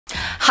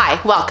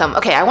Hi, welcome.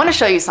 Okay, I want to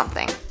show you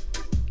something.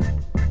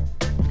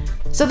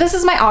 So this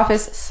is my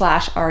office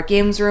slash our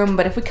games room,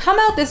 but if we come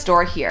out this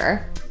door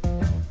here,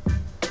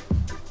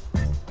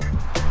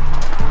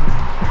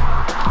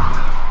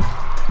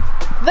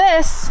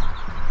 this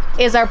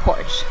is our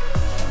porch.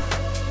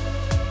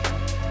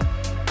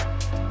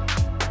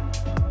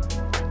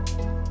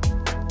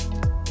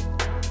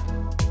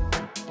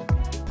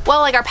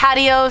 Well, like our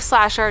patio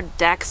slash our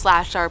deck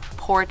slash our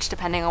porch,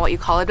 depending on what you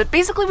call it, but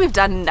basically we've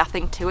done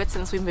nothing to it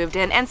since we moved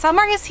in, and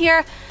summer is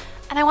here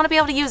and I want to be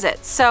able to use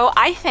it. So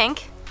I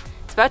think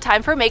it's about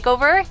time for a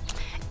makeover.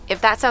 If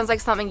that sounds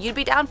like something you'd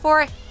be down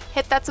for,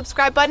 hit that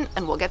subscribe button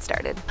and we'll get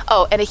started.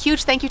 Oh, and a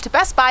huge thank you to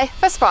Best Buy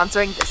for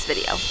sponsoring this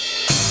video.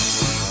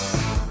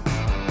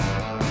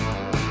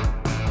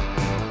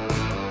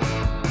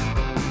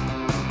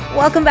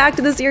 Welcome back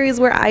to the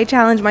series where I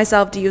challenge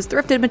myself to use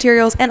thrifted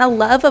materials and a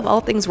love of all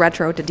things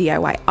retro to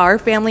DIY our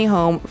family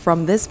home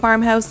from this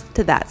farmhouse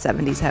to that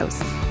 70s house.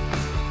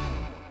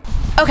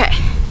 Okay,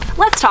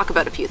 let's talk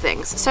about a few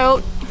things.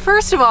 So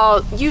first of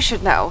all, you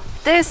should know,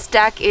 this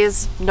deck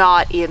is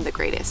not in the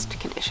greatest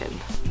condition.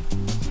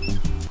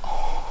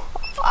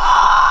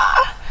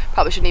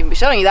 Probably shouldn't even be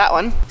showing you that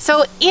one.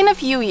 So in a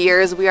few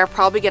years, we are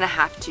probably gonna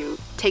have to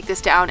take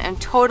this down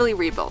and totally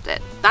rebuild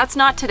it. That's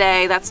not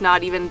today, that's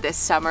not even this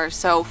summer.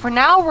 So for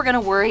now, we're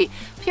gonna worry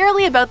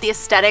purely about the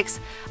aesthetics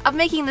of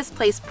making this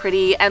place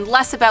pretty and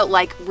less about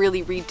like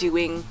really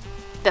redoing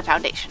the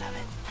foundation of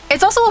it.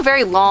 It's also a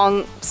very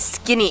long,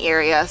 skinny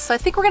area, so I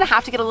think we're gonna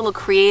have to get a little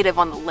creative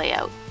on the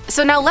layout.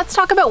 So now let's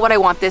talk about what I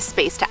want this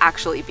space to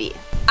actually be.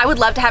 I would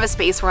love to have a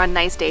space where on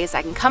nice days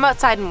I can come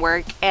outside and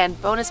work, and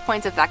bonus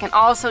points if that can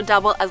also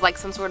double as like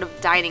some sort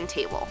of dining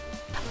table.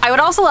 I would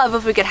also love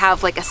if we could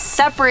have like a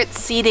separate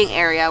seating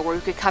area where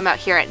we could come out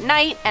here at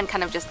night and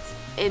kind of just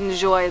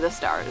enjoy the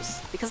stars,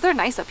 because they're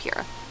nice up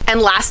here. And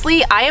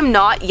lastly, I am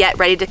not yet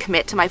ready to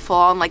commit to my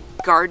full-on like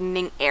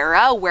gardening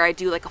era where I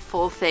do like a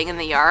full thing in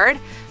the yard.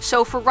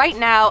 So for right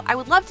now, I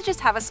would love to just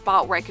have a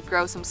spot where I could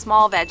grow some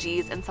small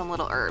veggies and some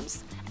little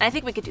herbs. And I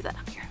think we could do that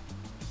up here.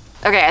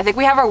 Okay, I think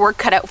we have our work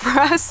cut out for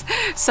us.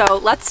 So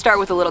let's start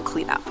with a little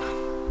cleanup.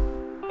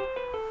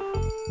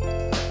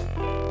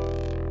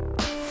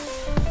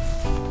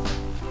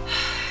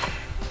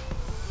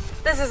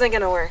 This isn't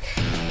gonna work.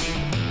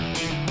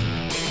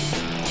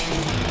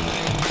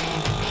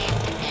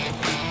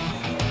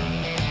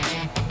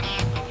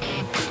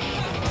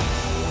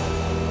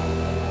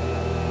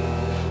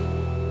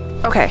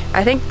 Okay,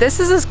 I think this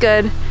is as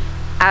good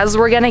as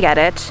we're gonna get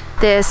it.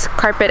 This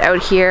carpet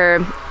out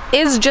here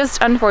is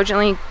just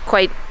unfortunately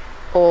quite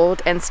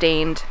old and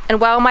stained. And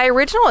while my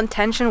original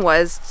intention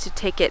was to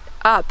take it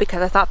up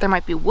because I thought there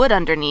might be wood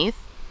underneath,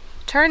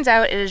 turns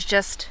out it is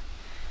just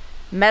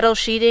metal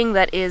sheeting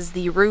that is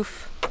the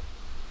roof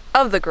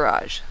of the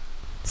garage.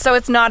 So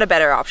it's not a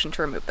better option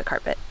to remove the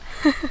carpet.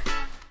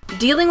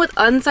 Dealing with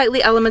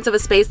unsightly elements of a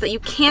space that you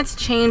can't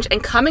change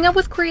and coming up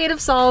with creative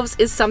solves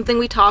is something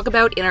we talk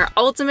about in our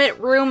ultimate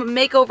room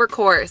makeover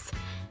course.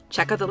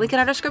 Check out the link in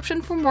our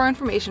description for more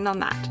information on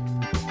that.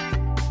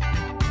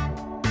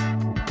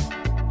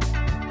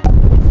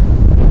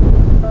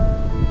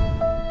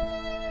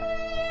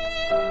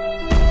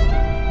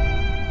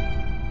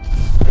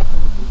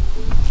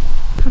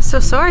 I'm so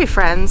sorry,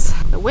 friends.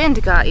 The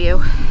wind got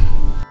you.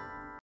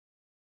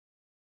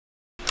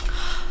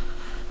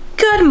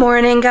 Good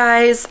morning,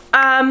 guys.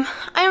 I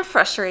am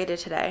frustrated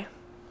today.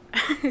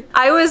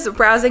 I was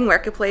browsing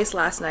Marketplace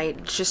last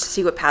night just to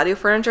see what patio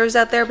furniture is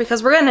out there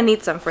because we're gonna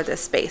need some for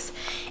this space.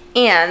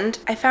 And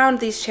I found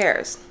these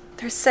chairs.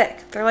 They're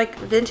sick. They're like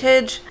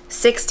vintage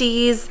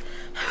 60s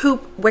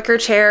hoop wicker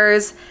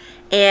chairs,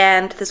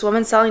 and this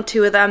woman's selling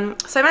 2 of them.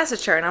 So I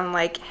messaged her and I'm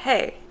like,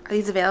 hey, are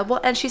these available?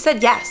 And she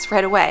said yes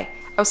right away.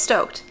 I was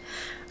stoked.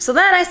 So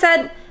then I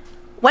said,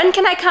 when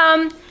can I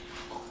come?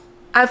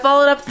 I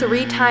followed up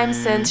 3 times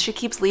since. She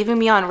keeps leaving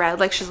me on red.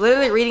 Like, she's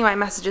literally reading my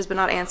messages but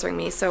not answering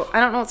me. So I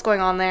don't know what's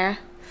going on there.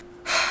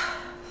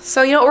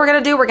 So you know what we're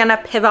gonna do? We're gonna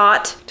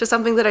pivot to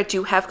something that I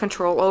do have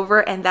control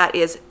over, and that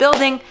is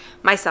building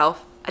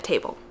myself a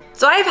table.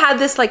 So I've had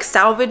this like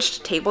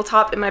salvaged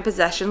tabletop in my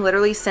possession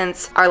literally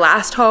since our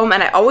last home,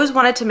 and I always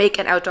wanted to make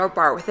an outdoor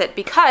bar with it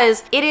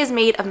because it is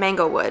made of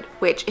mango wood,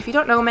 which if you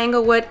don't know,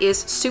 mango wood is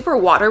super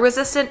water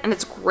resistant and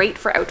it's great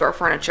for outdoor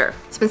furniture.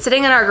 It's been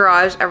sitting in our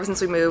garage ever since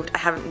we moved. I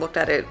haven't looked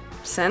at it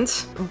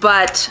since,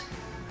 but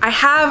I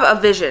have a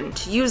vision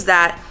to use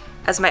that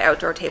as my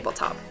outdoor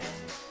tabletop.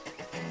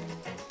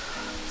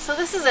 So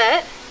this is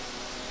it.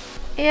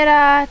 It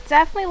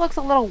definitely looks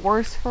a little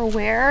worse for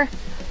wear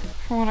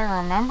from what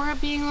I remember it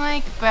being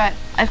like, but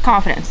I have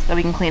confidence that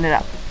we can clean it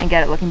up and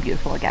get it looking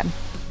beautiful again.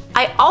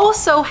 I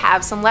also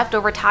have some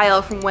leftover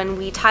tile from when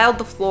we tiled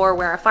the floor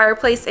where our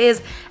fireplace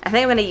is. I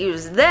think I'm gonna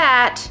use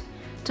that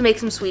to make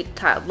some sweet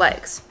tiled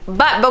legs.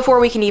 But before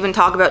we can even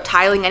talk about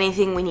tiling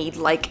anything, we need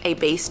like a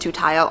base to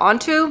tile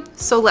onto,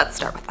 so let's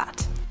start with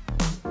that.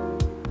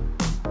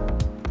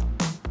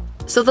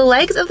 So the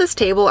legs of this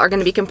table are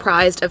going to be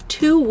comprised of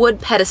 2 wood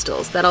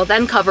pedestals that I'll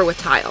then cover with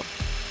tile.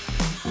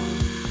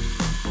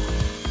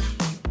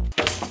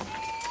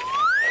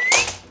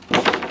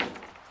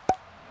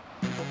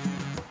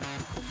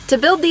 To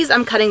build these,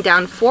 I'm cutting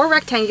down 4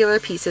 rectangular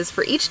pieces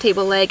for each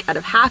table leg out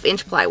of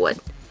 1/2-inch plywood.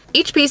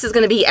 Each piece is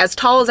going to be as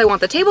tall as I want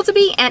the table to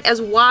be and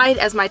as wide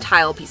as my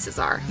tile pieces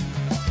are.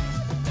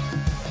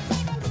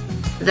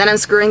 Then I'm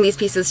screwing these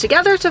pieces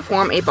together to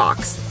form a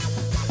box.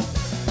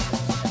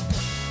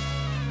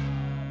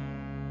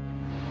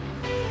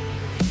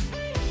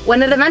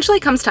 When it eventually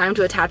comes time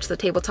to attach the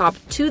tabletop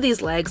to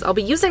these legs, I'll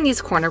be using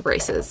these corner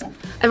braces.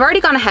 I've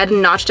already gone ahead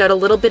and notched out a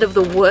little bit of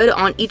the wood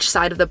on each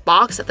side of the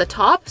box at the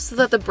top so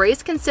that the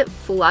brace can sit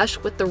flush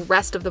with the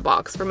rest of the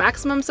box for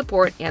maximum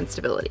support and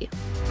stability.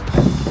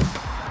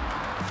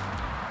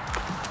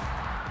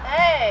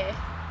 Hey,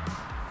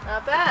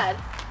 not bad.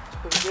 It's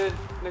pretty good,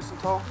 nice and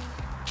tall.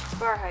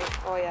 Bar height,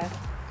 oh yeah.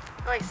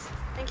 Nice,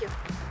 thank you.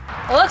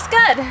 It looks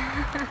good.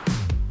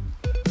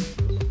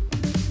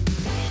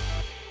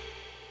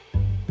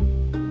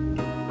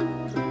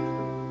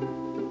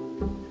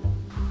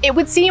 It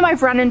would seem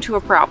I've run into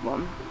a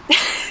problem.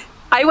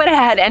 I went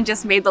ahead and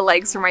just made the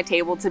legs for my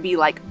table to be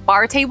like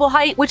bar table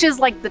height, which is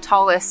like the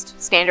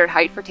tallest standard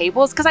height for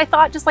tables, because I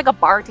thought just like a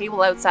bar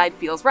table outside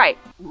feels right,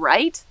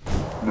 right?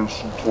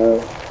 Nice and tall.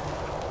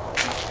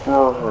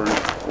 Bar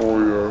height, oh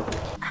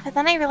yeah. But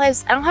then I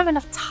realized I don't have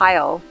enough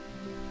tile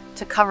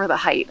to cover the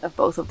height of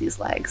both of these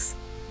legs.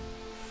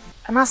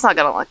 And that's not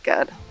gonna look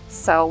good.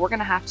 So we're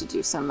gonna have to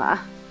do some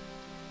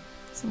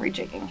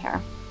rejigging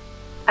here.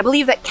 I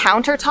believe that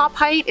countertop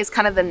height is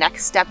kind of the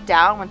next step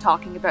down when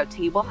talking about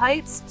table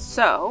heights.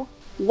 So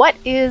what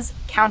is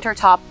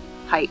countertop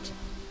height?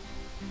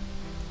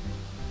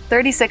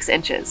 36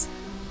 inches.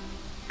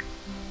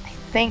 I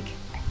think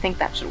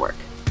that should work.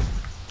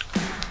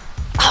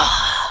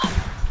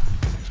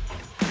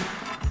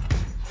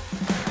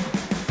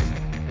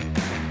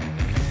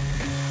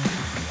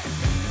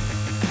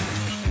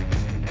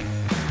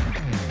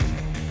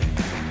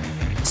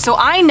 So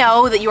I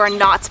know that you are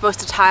not supposed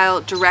to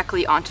tile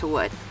directly onto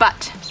wood,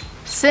 but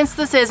since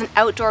this is an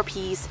outdoor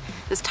piece,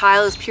 this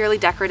tile is purely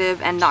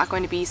decorative and not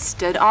going to be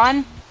stood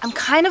on, I'm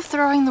kind of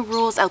throwing the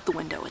rules out the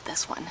window with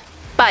this one.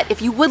 But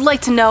if you would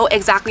like to know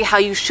exactly how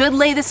you should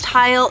lay this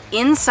tile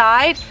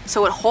inside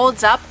so it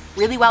holds up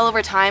really well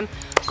over time,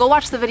 go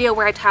watch the video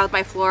where I tiled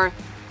my floor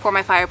for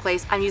my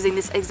fireplace. I'm using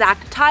this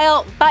exact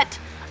tile, but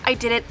I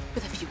did it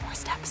with a few more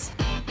steps.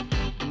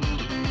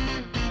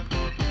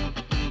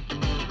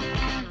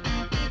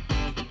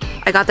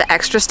 I got the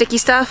extra sticky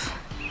stuff.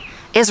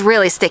 It's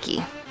really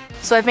sticky.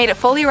 So I've made it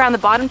fully around the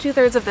bottom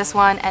 2/3 of this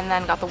one and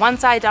then got the one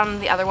side down on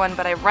the other one,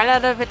 but I've run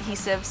out of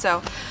adhesive,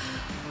 so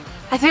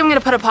I think I'm gonna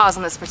put a pause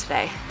on this for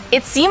today.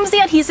 It seems the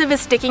adhesive is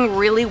sticking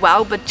really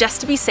well, but just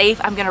to be safe,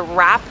 I'm gonna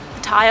wrap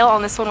the tile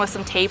on this one with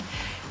some tape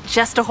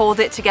just to hold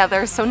it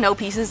together so no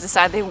pieces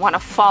decide they wanna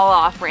fall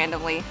off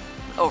randomly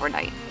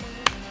overnight.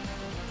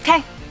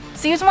 Okay,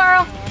 see you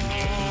tomorrow.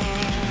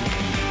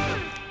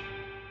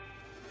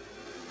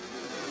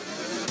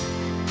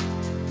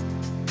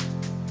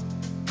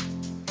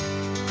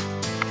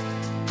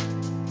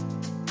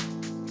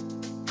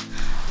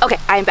 Okay,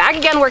 I'm back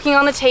again working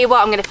on the table.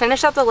 I'm gonna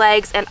finish up the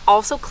legs and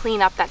also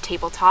clean up that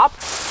tabletop.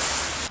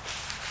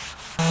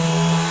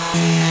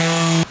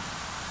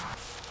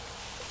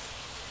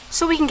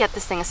 So we can get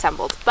this thing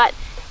assembled. But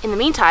in the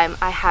meantime,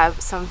 I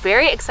have some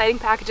very exciting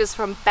packages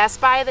from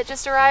Best Buy that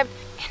just arrived,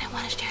 and I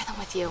wanna share them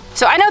with you.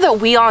 So I know that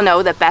we all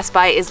know that Best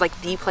Buy is like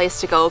the place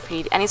to go if you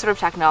need any sort of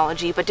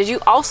technology, but did you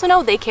also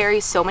know they carry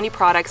so many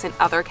products in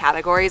other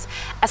categories,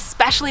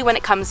 especially when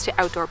it comes to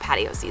outdoor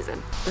patio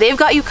season? They've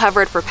got you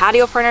covered for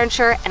patio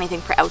furniture,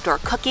 anything for outdoor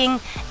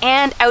cooking,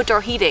 and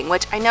outdoor heating,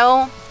 which I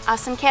know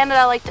us in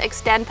Canada like to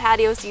extend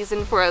patio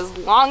season for as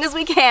long as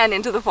we can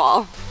into the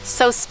fall.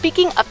 So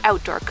speaking of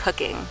outdoor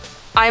cooking,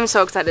 I'm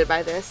so excited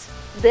by this.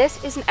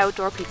 This is an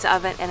outdoor pizza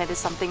oven, and it is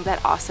something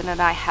that Austin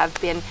and I have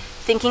been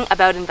thinking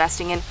about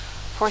investing in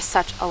for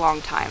such a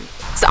long time.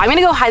 So I'm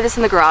gonna go hide this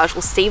in the garage.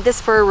 We'll save this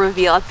for a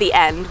reveal at the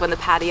end when the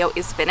patio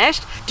is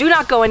finished. Do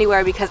not go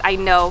anywhere because I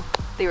know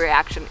the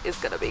reaction is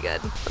gonna be good.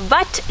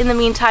 But in the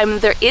meantime,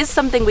 there is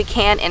something we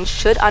can and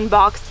should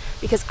unbox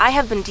because I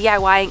have been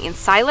DIYing in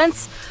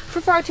silence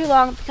for far too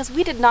long because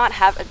we did not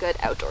have a good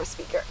outdoor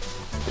speaker.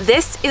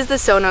 This is the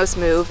Sonos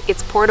Move.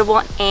 It's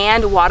portable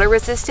and water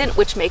resistant,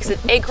 which makes it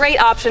a great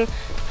option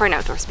for an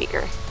outdoor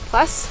speaker.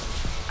 Plus,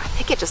 I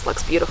think it just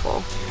looks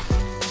beautiful.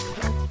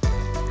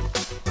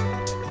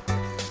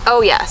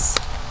 Oh yes,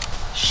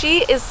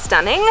 she is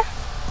stunning.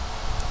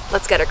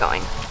 Let's get her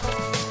going.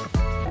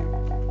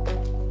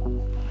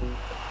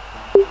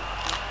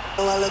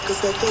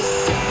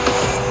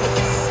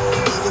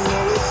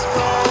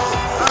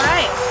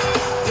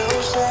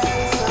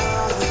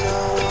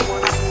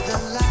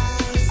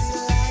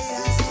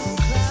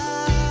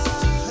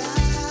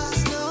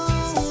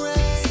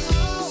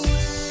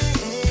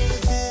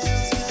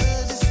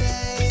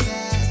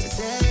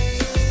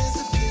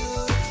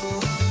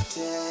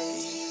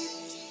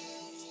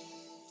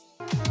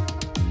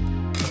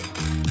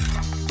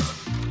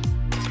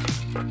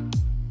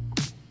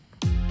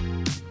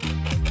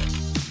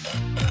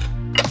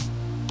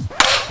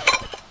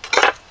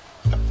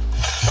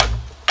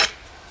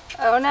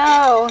 Oh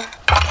no.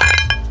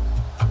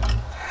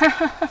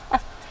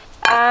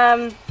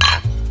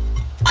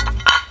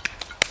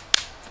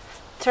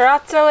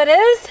 Terrazzo it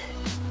is.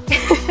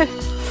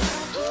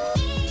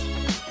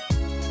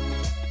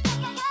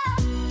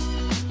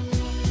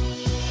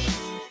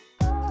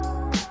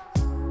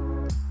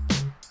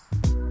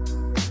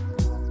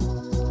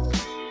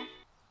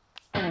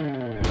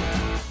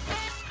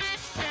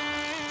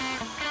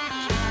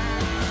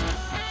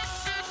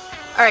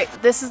 All right,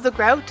 this is the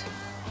grout.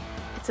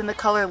 It's in the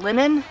color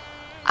linen.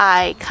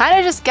 I kind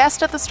of just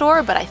guessed at the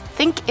store, but I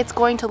think it's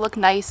going to look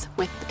nice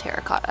with the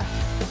terracotta.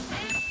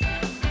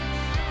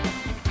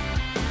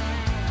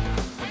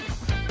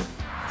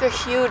 They're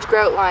huge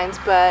grout lines,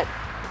 but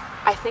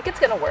I think it's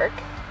gonna work.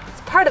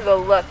 It's part of the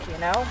look, you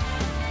know?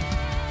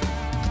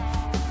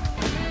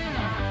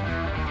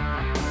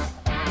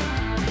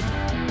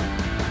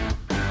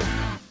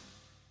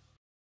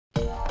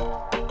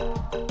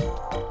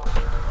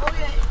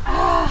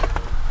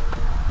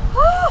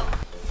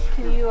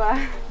 Can you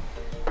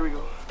Here we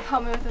go.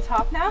 help me with the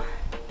top now?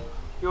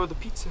 Yo, the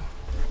pizza.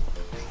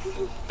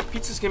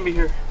 Pizza's gonna be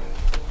here.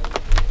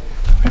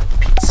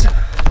 Pizza.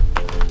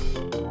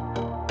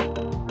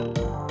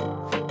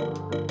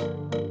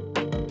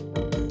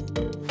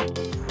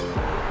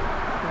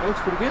 That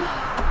looks pretty good.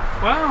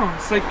 Wow,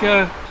 it's like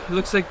it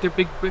looks like they're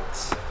big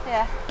bricks.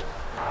 Yeah.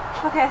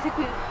 Okay, I think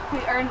we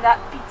earned that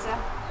pizza.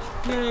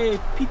 Yay,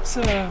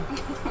 pizza!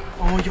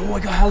 Oh, yo, I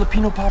got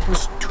jalapeno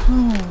poppers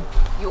too.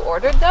 You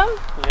ordered them?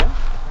 Yeah.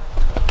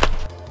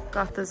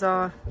 Got the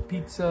za,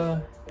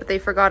 Pizza. but they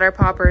forgot our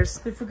poppers.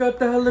 They forgot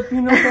the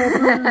jalapeno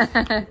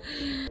poppers.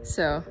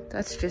 So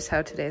that's just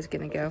how today's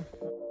gonna go.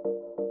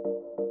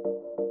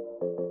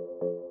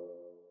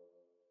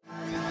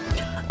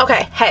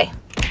 Okay, hey.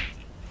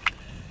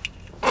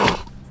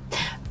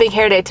 Big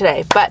hair day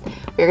today, but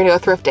we're gonna go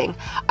thrifting.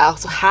 I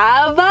also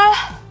have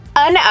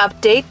an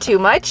update to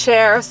my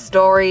chair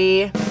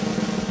story.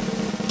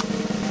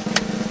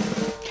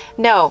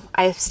 No,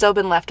 I've still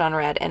been left on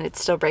red and it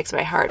still breaks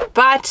my heart,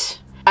 but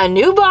a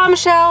new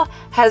bombshell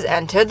has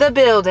entered the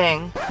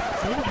building. Is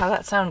that even how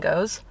that sound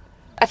goes?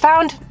 I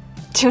found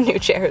 2 new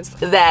chairs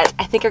that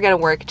I think are gonna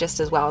work just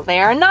as well. They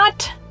are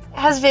not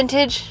as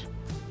vintage,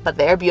 but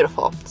they are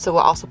beautiful. So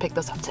we'll also pick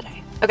those up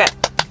today. Okay,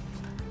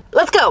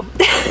 let's go.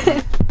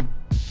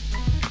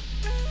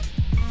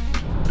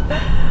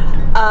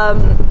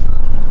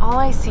 All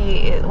I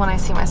see when I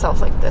see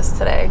myself like this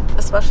today,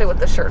 especially with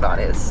the shirt on,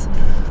 is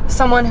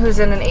someone who's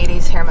in an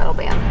 80s hair metal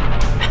band.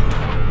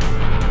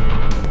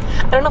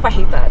 I don't know if I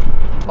hate that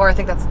or I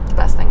think that's the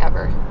best thing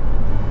ever.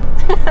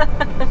 I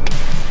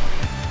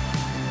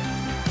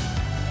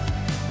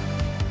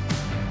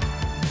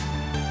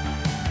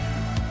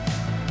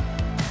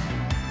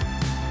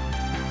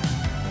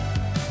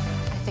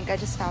think I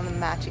just found a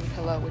matching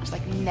pillow, which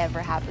like never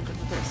happens at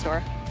the thrift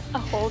store. A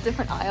whole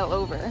different aisle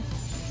over.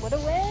 What a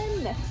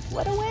win!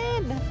 What a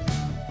win!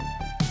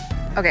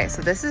 Okay,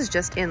 so this is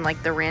just in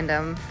like the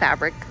random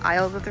fabric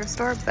aisle of the thrift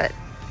store, but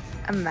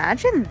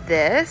imagine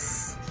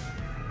this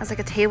as like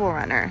a table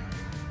runner.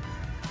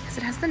 Because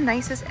it has the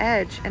nicest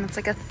edge and it's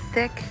like a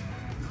thick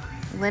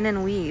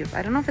linen weave.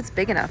 I don't know if it's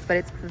big enough, but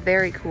it's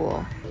very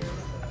cool.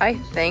 I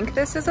think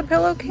this is a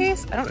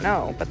pillowcase. I don't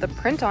know, but the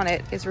print on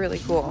it is really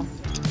cool.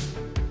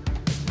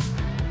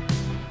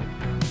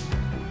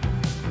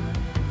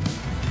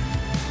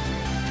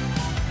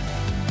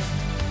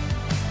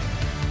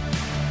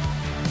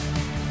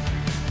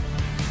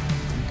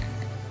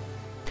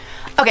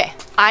 Okay,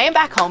 I am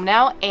back home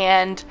now,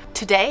 and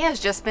today has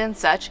just been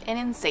such an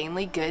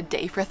insanely good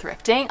day for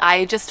thrifting.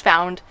 I just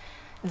found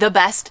the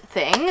best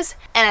things,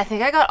 and I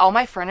think I got all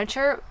my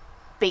furniture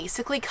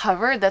basically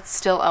covered that's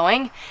still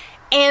owing,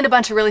 and a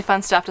bunch of really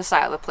fun stuff to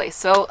style the place.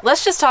 So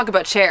let's just talk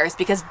about chairs,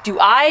 because do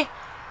I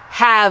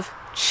have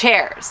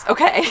chairs,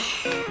 okay?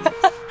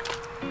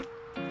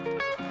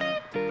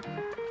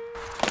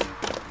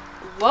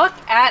 Look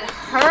at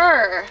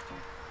her.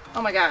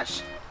 Oh my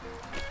gosh,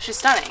 she's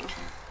stunning.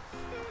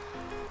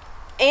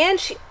 And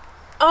she's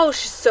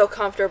so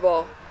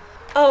comfortable.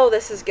 Oh,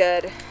 this is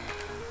good.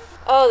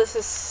 Oh, this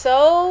is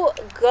so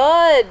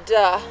good.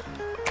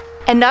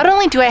 And not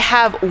only do I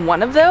have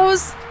one of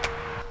those,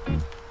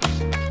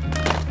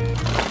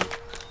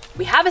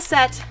 we have a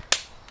set.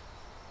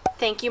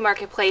 Thank you,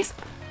 Marketplace.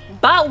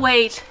 But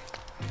wait,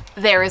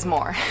 there is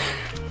more.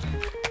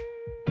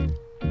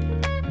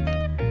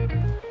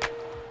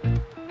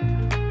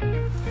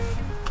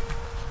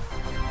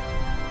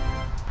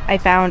 I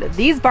found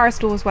these bar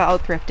stools while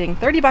out thrifting,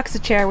 30 bucks a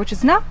chair, which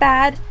is not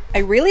bad. I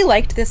really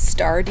liked this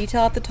star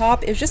detail at the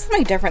top. It was just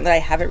something different that I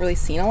haven't really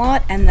seen a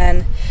lot. And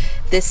then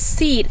this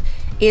seat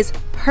is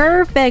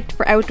perfect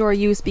for outdoor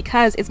use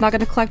because it's not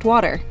gonna collect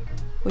water,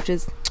 which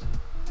is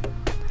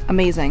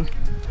amazing.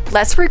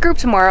 Let's regroup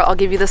tomorrow. I'll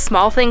give you the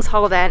small things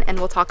haul then, and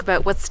we'll talk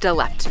about what's still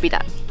left to be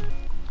done.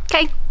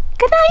 Okay,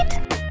 good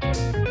night.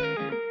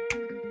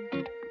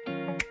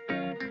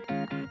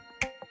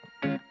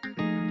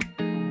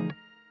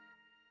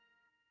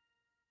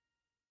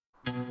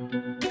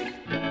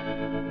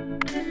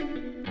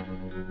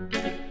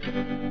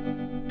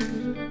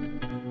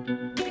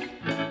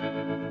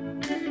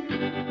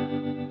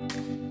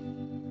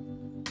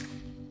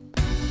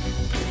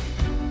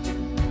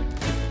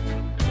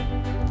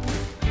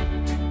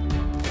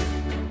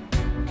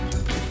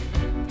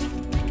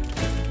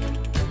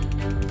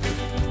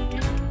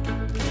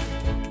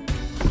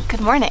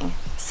 morning.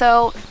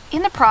 So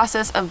in the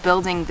process of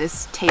building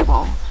this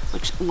table,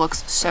 which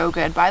looks so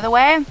good by the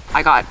way,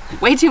 I got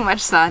way too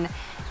much sun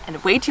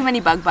and way too many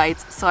bug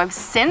bites. So I've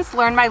since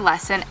learned my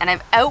lesson and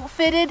I've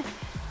outfitted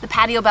the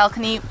patio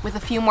balcony with a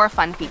few more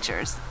fun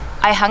features.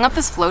 I hung up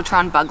this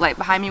Floatron bug light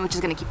behind me, which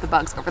is gonna keep the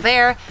bugs over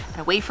there and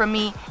away from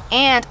me.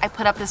 And I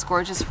put up this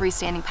gorgeous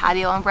freestanding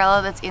patio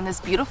umbrella that's in this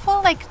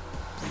beautiful, like,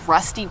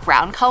 rusty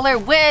brown color,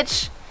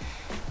 which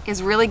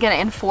is really gonna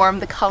inform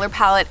the color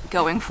palette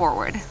going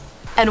forward.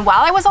 And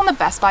while I was on the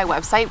Best Buy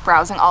website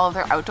browsing all of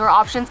their outdoor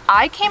options,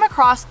 I came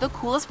across the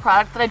coolest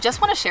product that I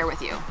just wanna share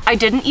with you. I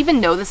didn't even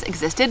know this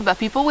existed, but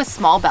people with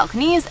small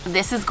balconies,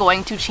 this is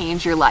going to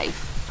change your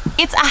life.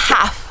 It's a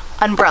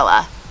half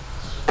umbrella,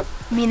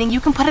 meaning you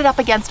can put it up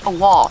against a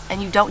wall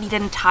and you don't need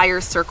an entire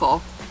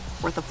circle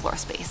worth of floor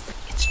space.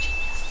 It's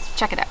genius.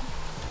 Check it out.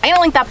 I'm gonna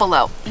link that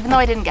below. Even though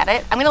I didn't get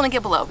it, I'm gonna link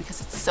it below because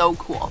it's so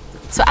cool.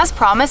 So as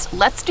promised,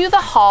 let's do the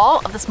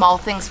haul of the small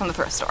things from the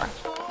thrift store.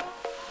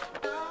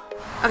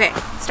 Okay,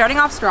 starting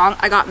off strong,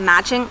 I got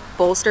matching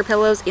bolster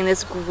pillows in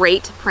this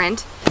great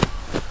print.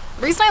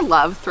 The reason I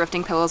love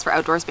thrifting pillows for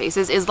outdoor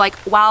spaces is like,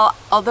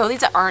 although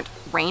these aren't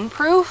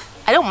rainproof,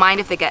 I don't mind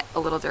if they get a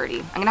little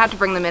dirty. I'm gonna have to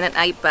bring them in at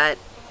night, but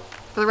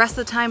for the rest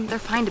of the time, they're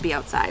fine to be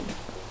outside.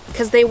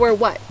 Because they were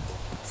what?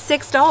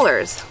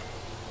 $6.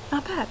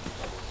 Not bad.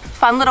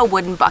 Fun little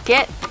wooden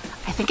bucket.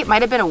 I think it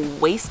might have been a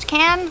waste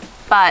can,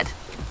 but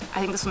I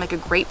think this will make a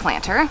great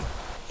planter.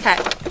 Okay,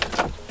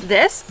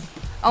 this,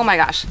 oh my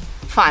gosh,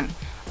 fun.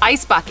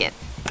 Ice bucket,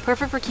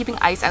 perfect for keeping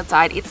ice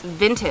outside. It's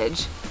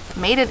vintage,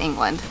 made in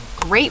England,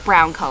 great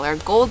brown color,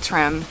 gold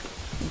trim,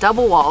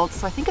 double walled,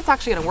 so I think it's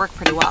actually gonna work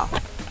pretty well.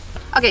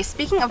 okay,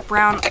 speaking of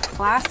brown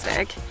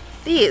plastic,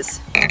 these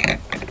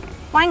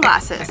wine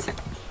glasses.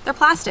 They're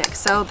plastic,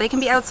 so they can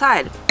be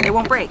outside. They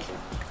won't break.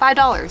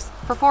 $5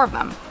 for 4 of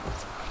them.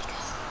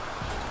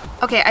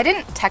 Okay, I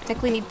didn't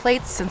technically need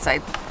plates since I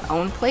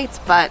own plates,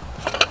 but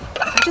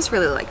I just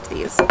really liked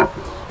these.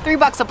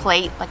 $3 a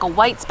plate, like a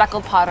white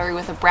speckled pottery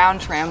with a brown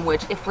trim,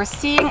 which if we're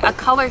seeing a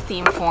color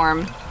theme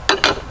form,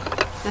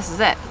 this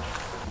is it.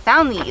 I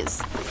found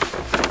these.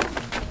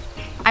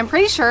 I'm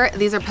pretty sure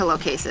these are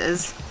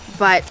pillowcases,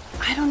 but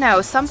I don't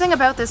know, something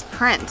about this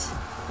print.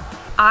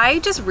 I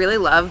just really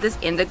love this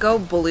indigo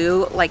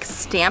blue like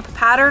stamp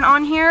pattern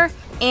on here,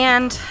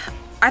 and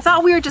I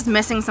thought we were just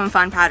missing some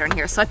fun pattern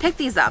here, so I picked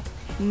these up.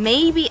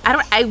 Maybe,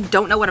 I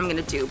don't know what I'm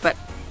gonna do, but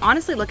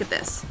honestly, look at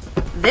this.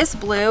 This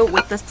blue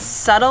with the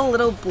subtle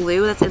little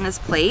blue that's in this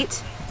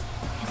plate,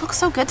 it looks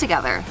so good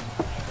together,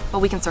 but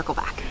we can circle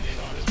back.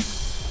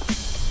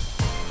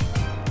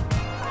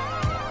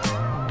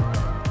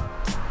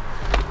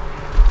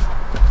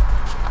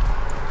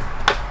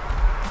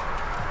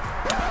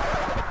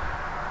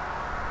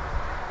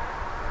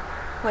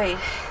 Wait.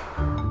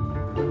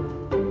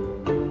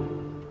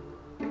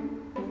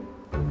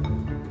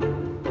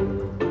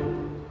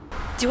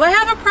 Do I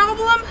have a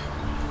problem?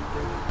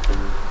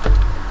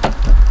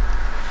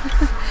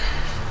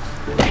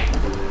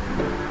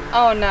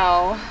 Oh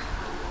no.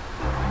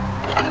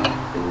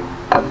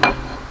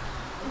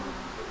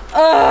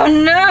 Oh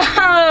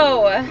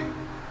no!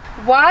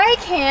 Why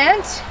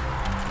can't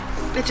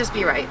it just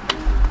be right?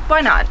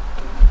 Why not?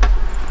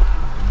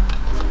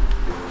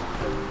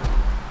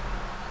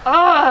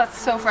 Oh, it's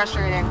so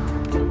frustrating.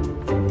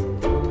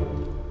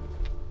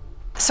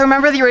 So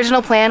remember the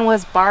original plan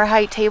was bar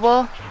height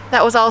table?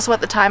 That was also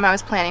at the time I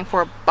was planning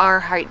for bar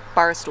height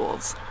bar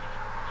stools.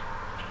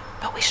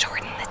 But we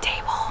shortened the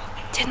table,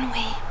 didn't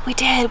we? We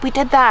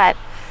did that.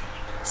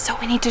 So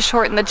we need to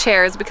shorten the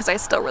chairs because I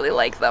still really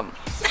like them.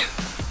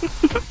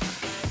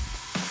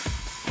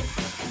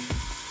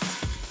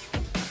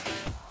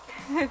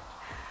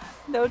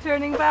 No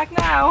turning back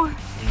now.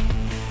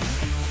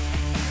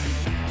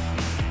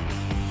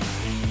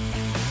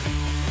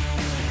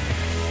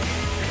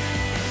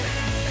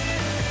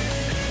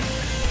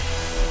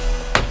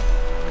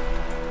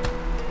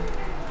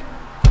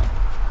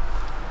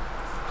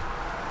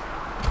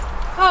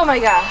 Oh my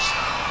gosh.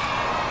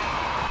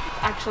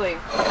 Actually,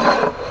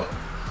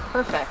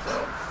 perfect.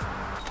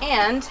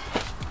 And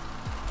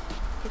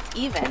it's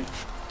even.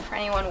 For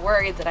anyone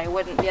worried that I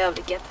wouldn't be able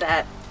to get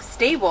that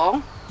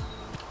stable,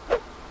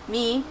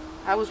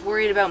 I was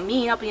worried about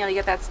me not being able to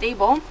get that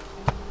stable.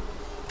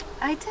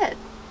 I did.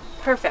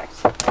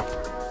 Perfect.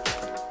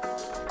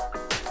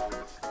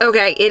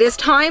 Okay, it is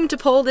time to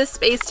pull this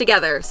space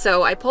together.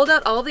 So I pulled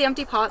out all the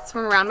empty pots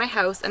from around my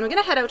house and I'm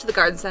gonna head out to the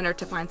garden center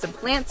to find some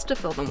plants to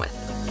fill them with.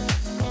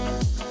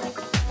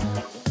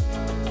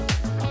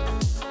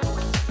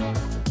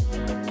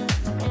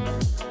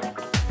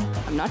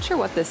 I'm not sure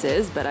what this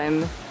is, but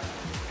I'm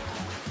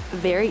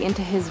very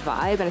into his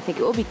vibe and I think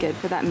it will be good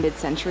for that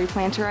mid-century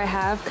planter I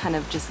have, kind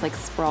of just like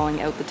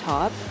sprawling out the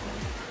top.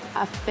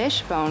 A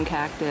fishbone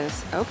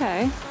cactus,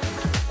 okay.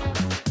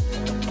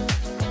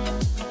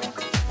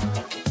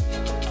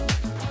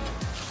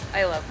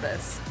 I love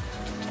this.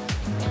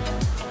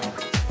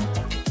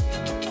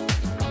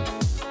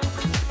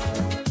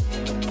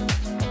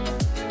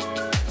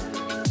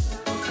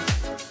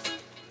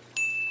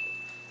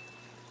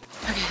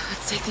 Okay,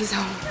 let's take these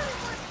home.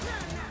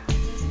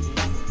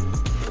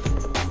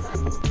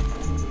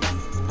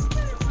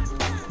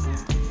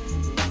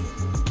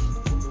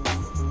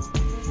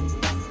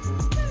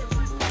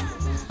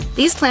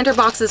 These planter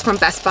boxes from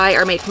Best Buy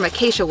are made from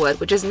acacia wood,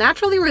 which is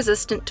naturally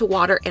resistant to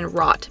water and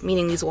rot,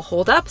 meaning these will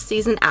hold up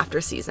season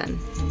after season.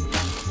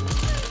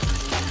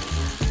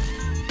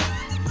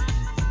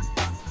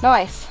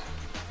 Nice.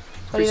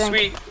 What do you think?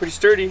 Pretty sweet, pretty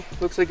sturdy.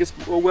 Looks like it's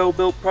a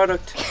well-built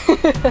product.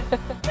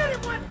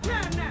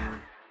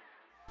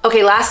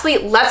 Okay, lastly,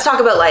 let's talk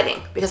about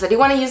lighting, because I do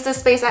want to use this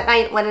space at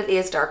night when it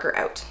is darker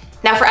out.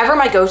 Now, forever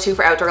my go-to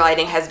for outdoor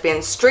lighting has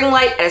been string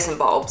light Edison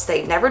bulbs.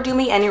 They never do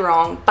me any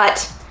wrong,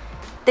 but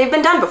they've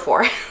been done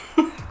before.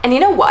 And you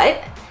know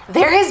what?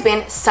 There has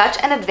been such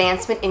an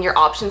advancement in your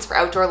options for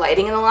outdoor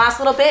lighting in the last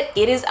little bit.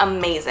 It is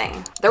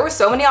amazing. There were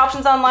so many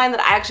options online that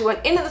I actually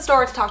went into the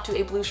store to talk to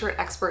a blue shirt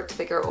expert to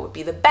figure out what would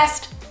be the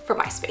best for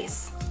my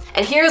space.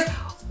 And here's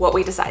what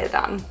we decided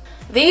on.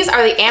 These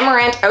are the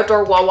Amaranth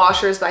Outdoor Wall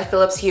Washers by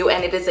Philips Hue,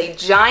 and it is a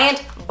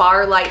giant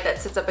bar light that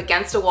sits up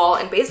against a wall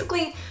and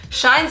basically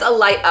shines a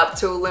light up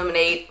to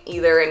illuminate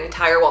either an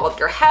entire wall of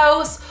your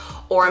house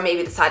or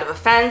maybe the side of a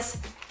fence.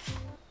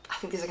 I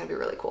think these are gonna be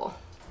really cool.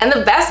 And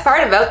the best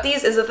part about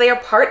these is that they are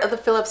part of the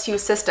Philips Hue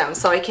system,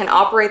 so I can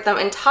operate them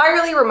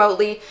entirely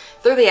remotely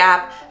through the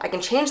app. I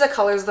can change the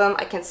colors of them,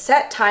 I can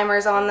set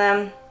timers on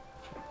them,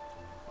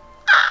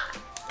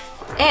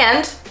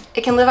 and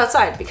it can live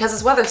outside because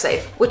it's weather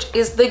safe, which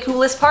is the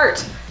coolest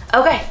part.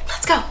 Okay,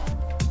 let's go.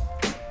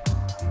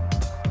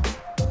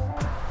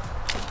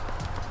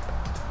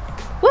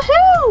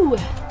 Woohoo!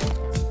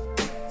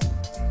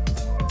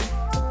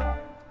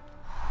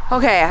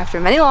 Okay, after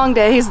many long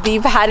days, the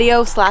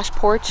patio slash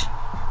porch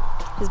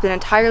has been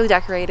entirely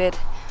decorated.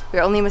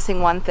 We're only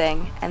missing one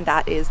thing, and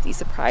that is the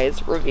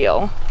surprise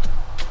reveal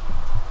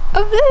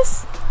of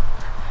this.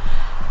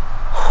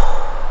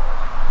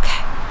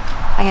 Okay,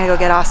 I'm gonna go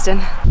get Austin.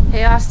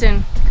 Hey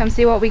Austin, come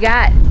see what we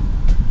got.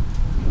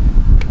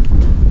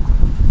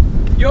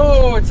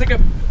 Yo, it's like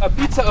a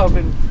pizza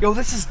oven. Yo,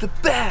 this is the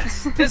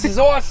best. This is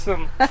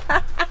awesome.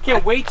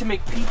 Can't wait to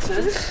make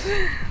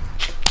pizzas.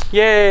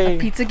 Yay.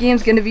 Pizza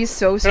game's gonna be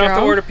so strong. I don't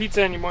have to order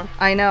pizza anymore.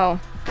 I know.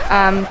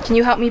 Can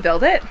you help me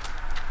build it?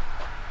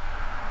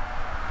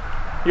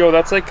 Yo,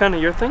 that's like kind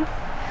of your thing?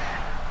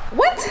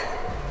 What?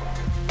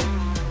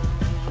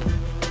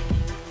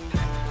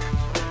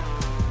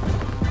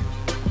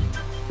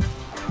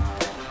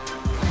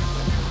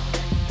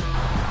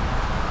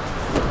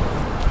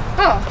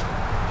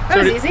 Oh, that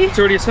was easy. It's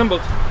already assembled.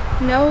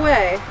 No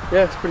way.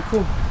 Yeah, it's pretty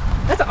cool.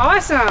 That's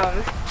awesome.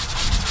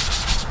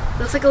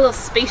 Looks like a little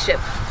spaceship.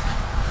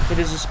 It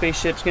is a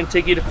spaceship. It's gonna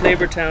take you to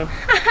Flavortown.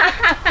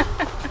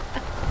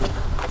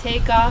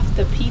 Take off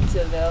the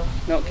Pizzaville.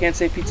 No, can't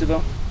say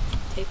Pizzaville.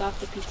 Take off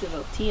the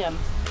Pizzaville. TM.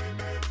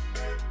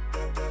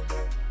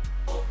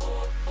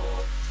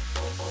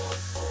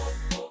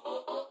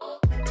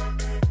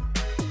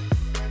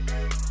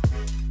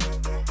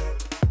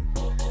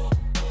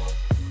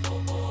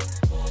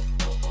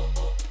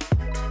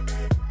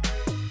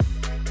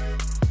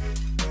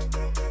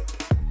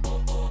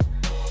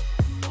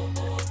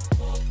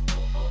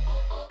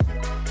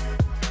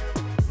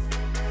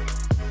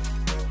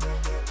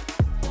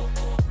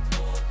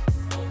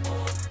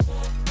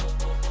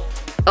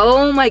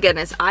 Oh my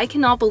goodness, I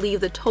cannot believe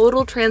the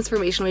total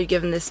transformation we've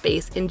given this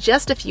space in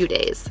just a few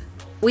days.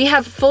 We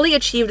have fully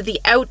achieved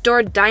the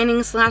outdoor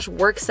dining slash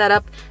work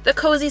setup, the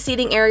cozy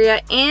seating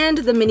area, and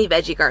the mini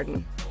veggie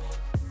garden.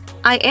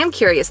 I am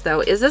curious though,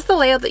 is this the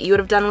layout that you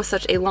would have done with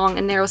such a long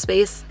and narrow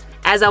space?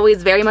 As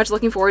always, very much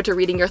looking forward to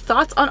reading your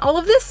thoughts on all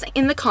of this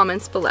in the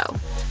comments below.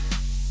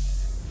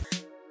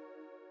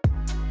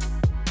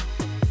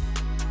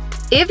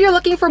 If you're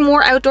looking for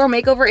more outdoor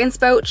makeover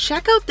inspo,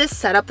 check out this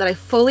setup that I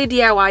fully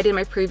DIY'd in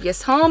my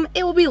previous home.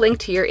 It will be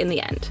linked here in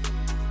the end.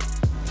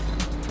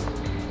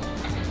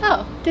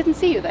 Oh, didn't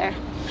see you there.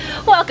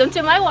 Welcome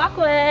to my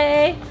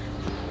walkway.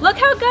 Look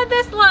how good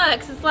this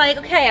looks. It's like,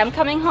 okay, I'm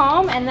coming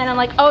home and then I'm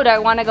like, oh, do I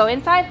want to go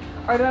inside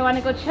or do I want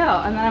to go chill?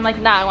 And then I'm like,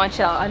 nah, I want to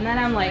chill. And then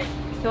I'm like,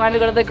 do I want to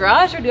go to the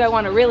garage or do I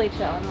want to really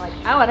chill? And I'm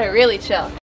like, I want to really chill.